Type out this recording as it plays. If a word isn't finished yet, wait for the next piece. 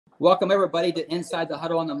Welcome, everybody, to Inside the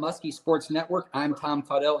Huddle on the Muskie Sports Network. I'm Tom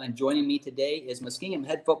Caudell, and joining me today is Muskingum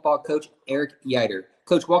head football coach Erik Ieuter.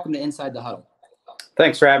 Coach, welcome to Inside the Huddle.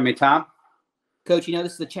 Thanks for having me, Tom. Coach, you know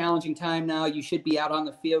this is a challenging time now. You should be out on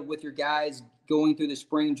the field with your guys, going through the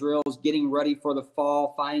spring drills, getting ready for the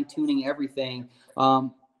fall, fine-tuning everything.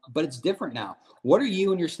 But it's different now. What are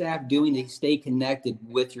you and your staff doing to stay connected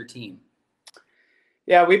with your team?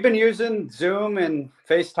 Yeah, we've been using Zoom and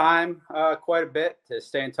FaceTime quite a bit to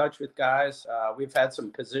stay in touch with guys. We've had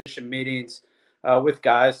some position meetings with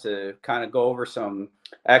guys to kind of go over some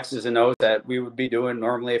X's and O's that we would be doing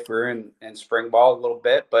normally if we're in spring ball a little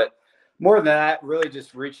bit. But more than that, really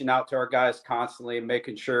just reaching out to our guys constantly,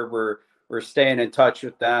 making sure we're staying in touch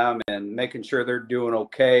with them and making sure they're doing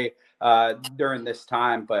okay during this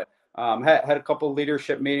time. But had a couple of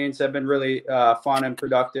leadership meetings that have been really fun and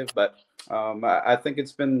productive, but I think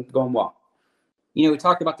it's been going well. You know, we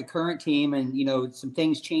talked about the current team and, you know, some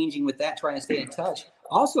things changing with that, trying to stay in touch.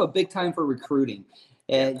 Also a big time for recruiting.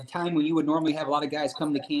 At a time when you would normally have a lot of guys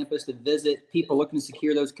come to campus to visit, people looking to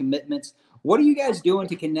secure those commitments. What are you guys doing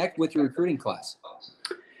to connect with your recruiting class?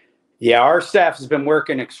 Yeah, our staff has been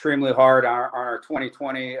working extremely hard on our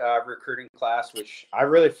 2020 recruiting class, which I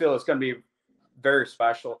really feel is going to be very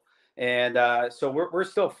special. And so we're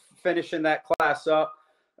still finishing that class up.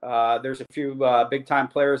 There's a few big-time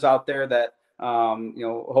players out there that,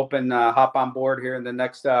 hoping to hop on board here in the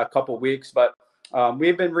next couple weeks. But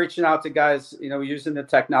we've been reaching out to guys, using the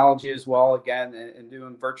technology as well, again, and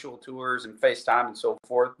doing virtual tours and FaceTime and so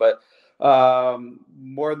forth. But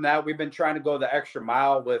more than that, we've been trying to go the extra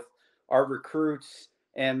mile with our recruits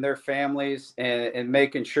and their families and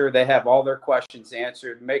making sure they have all their questions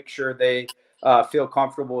answered, make sure they feel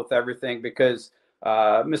comfortable with everything, because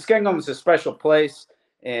Muskingum is a special place.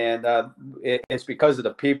 And it's because of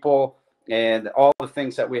the people and all the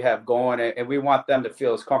things that we have going, and we want them to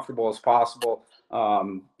feel as comfortable as possible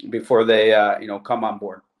before they, come on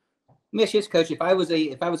board. Let me ask you this, Coach. If I was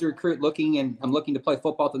a recruit looking and I'm looking to play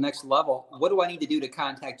football at the next level, what do I need to do to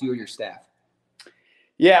contact you or your staff?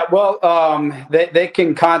 Yeah, well, they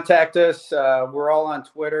can contact us. We're all on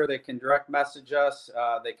Twitter. They can direct message us.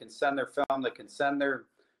 They can send their film. They can send their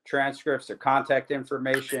transcripts, their contact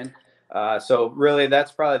information. So really,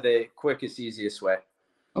 that's probably the quickest, easiest way.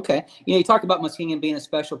 Okay. You talked about Muskingum being a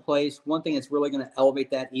special place. One thing that's really going to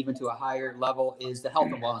elevate that even to a higher level is the health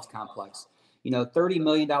and wellness complex. $30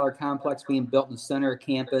 million complex being built in the center of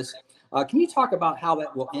campus. Can you talk about how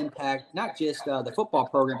that will impact not just the football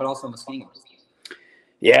program, but also Muskingum?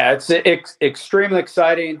 Yeah, it's extremely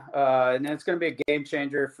exciting, and it's going to be a game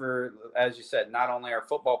changer for, as you said, not only our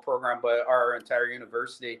football program, but our entire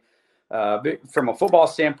university. From a football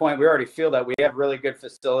standpoint, we already feel that we have really good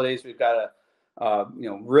facilities. We've got a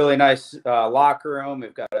really nice locker room.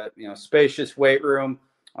 We've got a spacious weight room.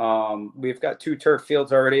 We've got 2 turf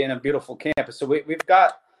fields already and a beautiful campus. So we've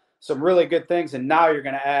got some really good things. And now you're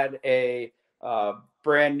going to add a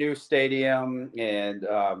brand new stadium and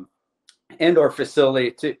indoor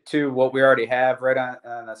facility to what we already have right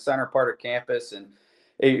on the center part of campus. And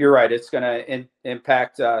you're right. It's going to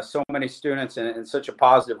impact so many students in such a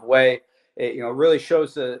positive way. It really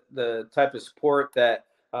shows the type of support that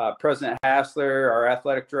President Hassler, our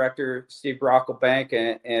athletic director, Steve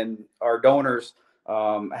Brocklebank, and our donors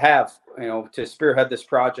have, to spearhead this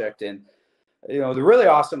project. And, the really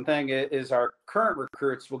awesome thing is our current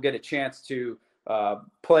recruits will get a chance to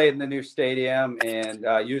play in the new stadium and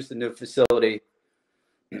use the new facility.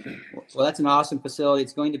 Well, that's an awesome facility.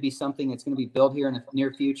 It's going to be something that's going to be built here in the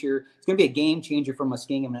near future. It's going to be a game changer for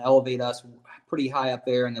Muskingum and elevate us pretty high up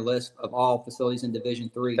there in the list of all facilities in Division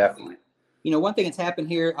III. Definitely. One thing that's happened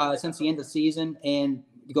here since the end of the season and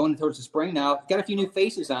going towards the spring now, got a few new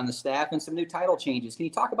faces on the staff and some new title changes. Can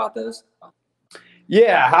you talk about those?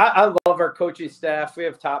 Yeah, I love our coaching staff. We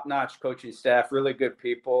have top-notch coaching staff, really good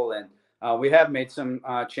people, and we have made some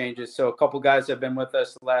changes. So a couple guys have been with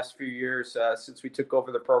us the last few years since we took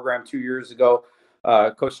over the program 2 years ago.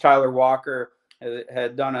 Coach Tyler Walker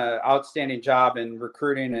had done an outstanding job in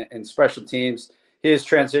recruiting and special teams. He has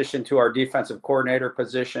transitioned to our defensive coordinator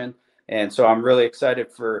position, and so I'm really excited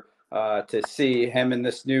to see him in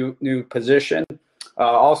this new position.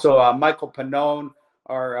 Also, Michael Pannone,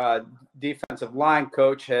 our defensive line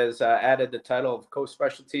coach, has added the title of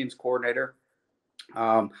co-special teams coordinator.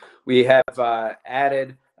 We have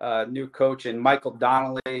added a new coach in Michael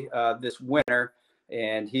Donnelly this winter,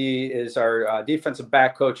 and he is our defensive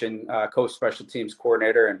back coach and co-special teams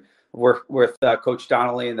coordinator, and worked with Coach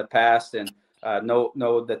Donnelly in the past, and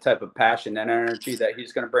know the type of passion and energy that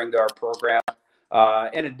he's going to bring to our program.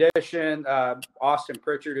 In addition, Austin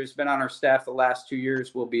Pritchard, who's been on our staff the last 2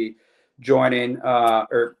 years, will be joining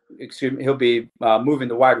or he'll be moving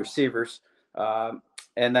to wide receivers.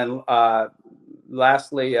 And then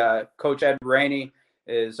lastly, Coach Ed Rainey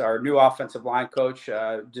is our new offensive line coach.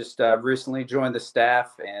 Just recently joined the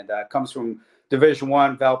staff and comes from Division I,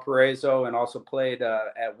 Valparaiso, and also played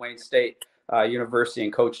at Wayne State University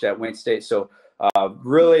and coached at Wayne State. So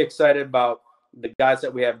really excited about the guys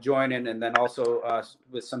that we have joining, and then also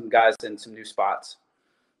with some guys in some new spots.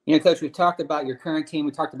 You know, Coach, we've talked about your current team.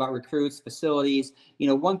 We talked about recruits, facilities. You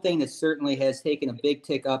know, one thing that certainly has taken a big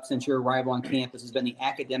tick up since your arrival on campus has been the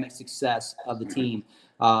academic success of the team.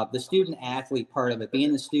 The student-athlete part of it,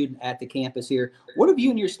 being the student at the campus here. What have you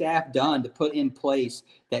and your staff done to put in place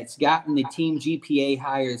that's gotten the team GPA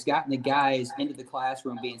higher, that's gotten the guys into the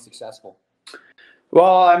classroom being successful?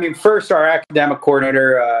 Well, I mean, first, our academic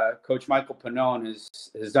coordinator, Coach Michael Pannone,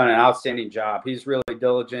 has done an outstanding job. He's really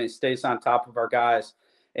diligent. He stays on top of our guys.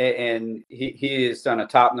 And he has done a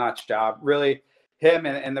top-notch job. Really, him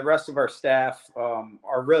and the rest of our staff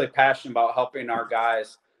are really passionate about helping our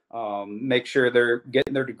guys make sure they're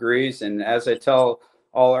getting their degrees. And as I tell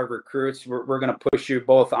all our recruits, we're going to push you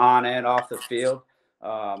both on and off the field.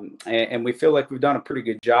 And we feel like we've done a pretty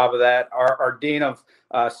good job of that. Our Dean of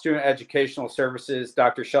Student Educational Services,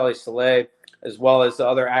 Dr. Shelley Saleh, as well as the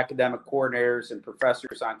other academic coordinators and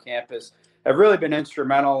professors on campus, have really been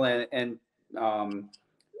instrumental in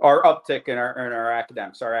our uptick in our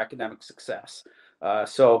academic success.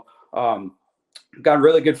 So got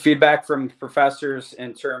really good feedback from professors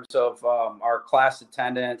in terms of our class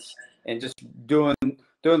attendance and just doing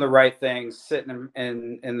the right things, sitting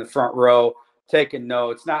in the front row, taking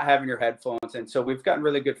notes, not having your headphones. And so we've gotten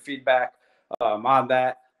really good feedback on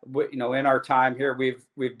that. You know, in our time here,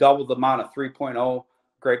 we've doubled the amount of 3.0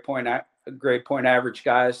 grade point average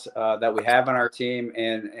guys that we have on our team,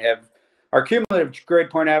 and have our cumulative grade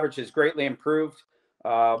point average has greatly improved.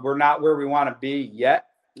 We're not where we want to be yet,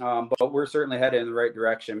 but we're certainly headed in the right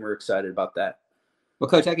direction. We're excited about that. Well,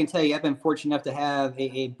 Coach, I can tell you I've been fortunate enough to have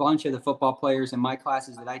a bunch of the football players in my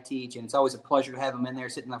classes that I teach, and it's always a pleasure to have them in there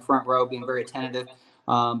sitting in the front row, being very attentive,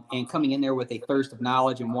 and coming in there with a thirst of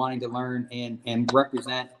knowledge and wanting to learn and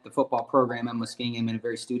represent the football program in Muskingum in a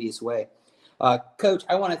very studious way. Coach,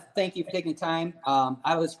 I want to thank you for taking the time out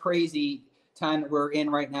of this crazy time that we're in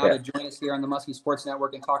right now to join us here on the Muskie Sports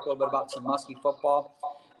Network and talk a little bit about some Muskie football.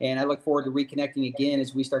 And I look forward to reconnecting again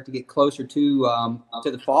as we start to get closer to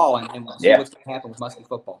the fall and see what's going to happen with Muskie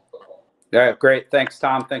football. Yeah, great. Thanks,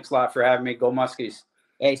 Tom. Thanks a lot for having me. Go Muskies.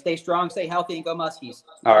 Hey, stay strong, stay healthy, and go Muskies.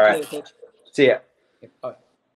 All right. Coach. See ya. Okay.